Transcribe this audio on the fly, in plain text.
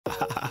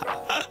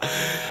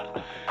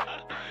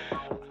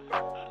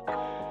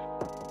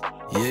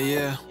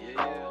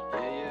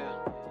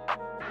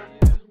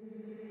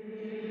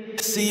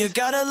See, I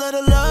got a lot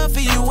of love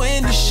for you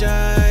when you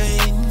shine.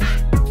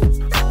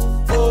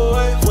 Oh,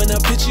 when I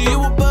picture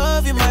you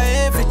above, you're my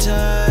every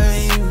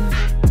time.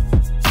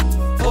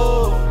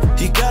 Oh,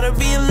 you gotta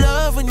be in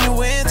love when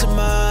you enter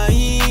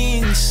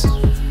minds.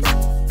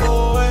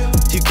 Oh,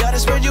 you gotta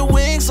spread your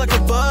wings like a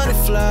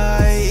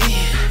butterfly.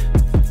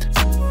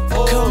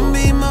 Oh, come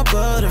be my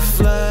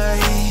butterfly.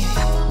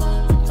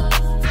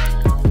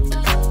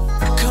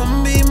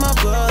 Come be my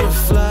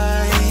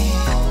butterfly.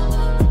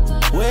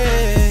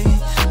 Wait,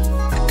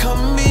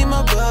 come be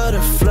my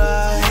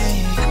butterfly.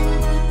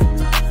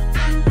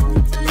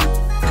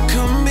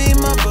 Come be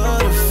my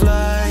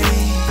butterfly.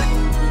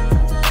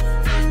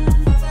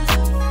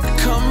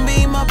 Come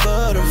be my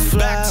butterfly.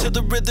 Back to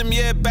the rhythm,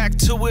 yeah, back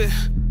to it.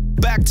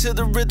 Back to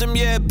the rhythm,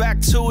 yeah, back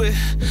to it.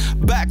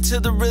 Back to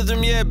the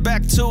rhythm, yeah,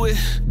 back to it.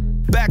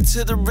 Back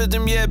to the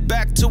rhythm, yeah,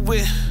 back to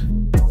it.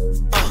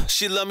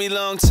 She love me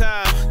long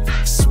time.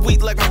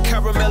 Sweet like my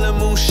caramel and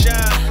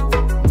moonshine.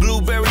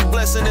 Blueberry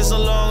blessing is a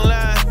long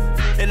line.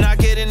 And I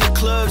get in the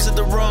clubs at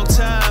the wrong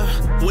time.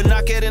 When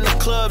I get in the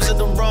clubs at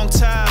the wrong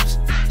times.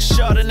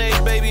 Chardonnay,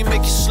 baby,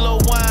 make you slow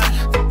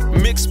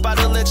wine. Mixed by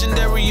the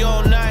legendary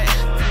all night.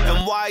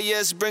 And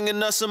YS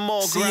bringing us some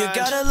more grind. See, I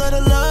got a lot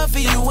of love for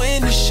you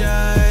when you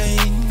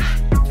shine.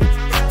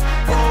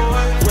 Oh,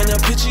 when I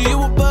picture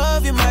you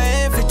above, you're my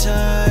every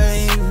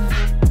time.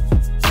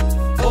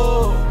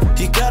 Oh,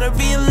 you gotta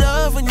be in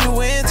love when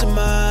you enter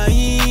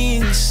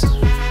minds.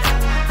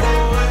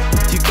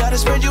 Oh, you gotta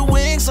spread your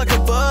wings like a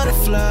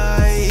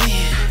butterfly.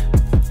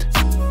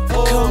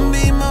 Oh, come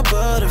be my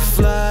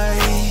butterfly.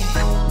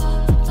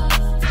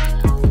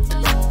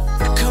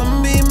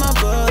 Come be my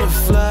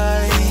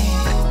butterfly.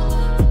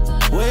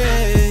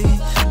 Wait,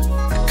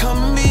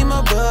 come be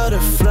my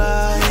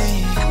butterfly.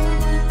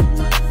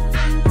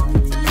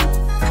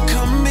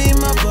 Come be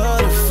my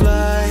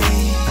butterfly.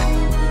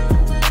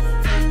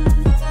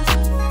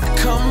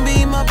 Come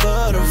be my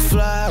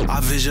butterfly. I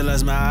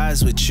visualize my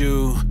eyes with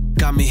you.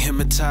 Got me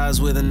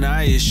hypnotized with an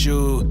eye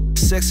issue.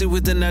 Sexy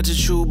with the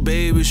natural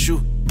baby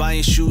shoe.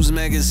 Buying shoes,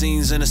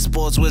 magazines, and a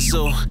sports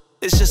whistle.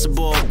 It's just a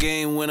ball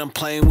game when I'm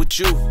playing with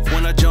you.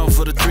 When I jump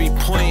for the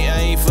 3-point, I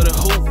aim for the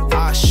hoop.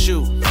 I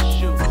shoot.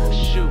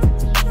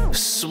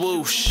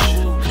 Swoosh.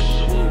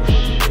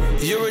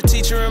 You're a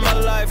teacher in my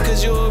life,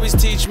 cause you always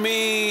teach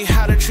me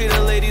how to treat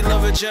a lady,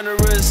 love her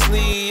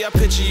generously. I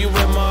picture you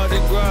at Mardi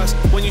Gras.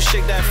 When you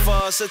shake that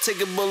fuss, I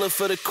take a bullet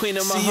for the queen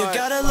of my heart. See,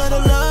 I got a lot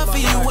of love for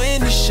you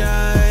when you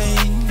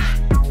shine.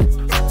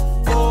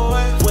 Oh,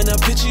 when I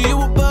picture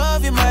you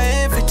above, you're my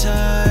every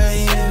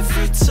time.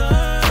 Every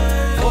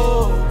time.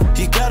 Oh,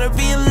 you gotta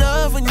be in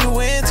love when you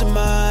enter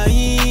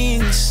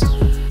minds.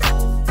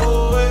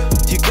 Oh,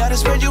 you gotta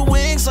spread your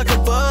wings like a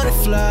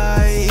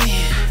butterfly.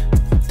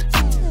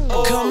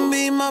 Oh, come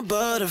be my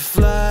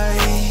butterfly.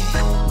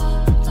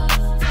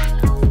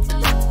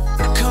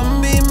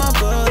 Come be my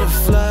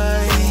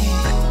butterfly.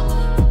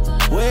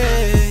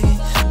 Wait,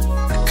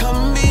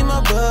 come be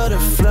my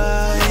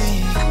butterfly.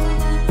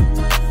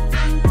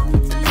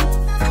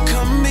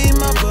 Come be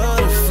my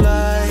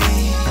butterfly.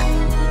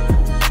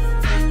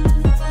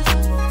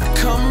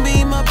 Come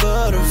be my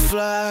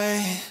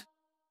butterfly.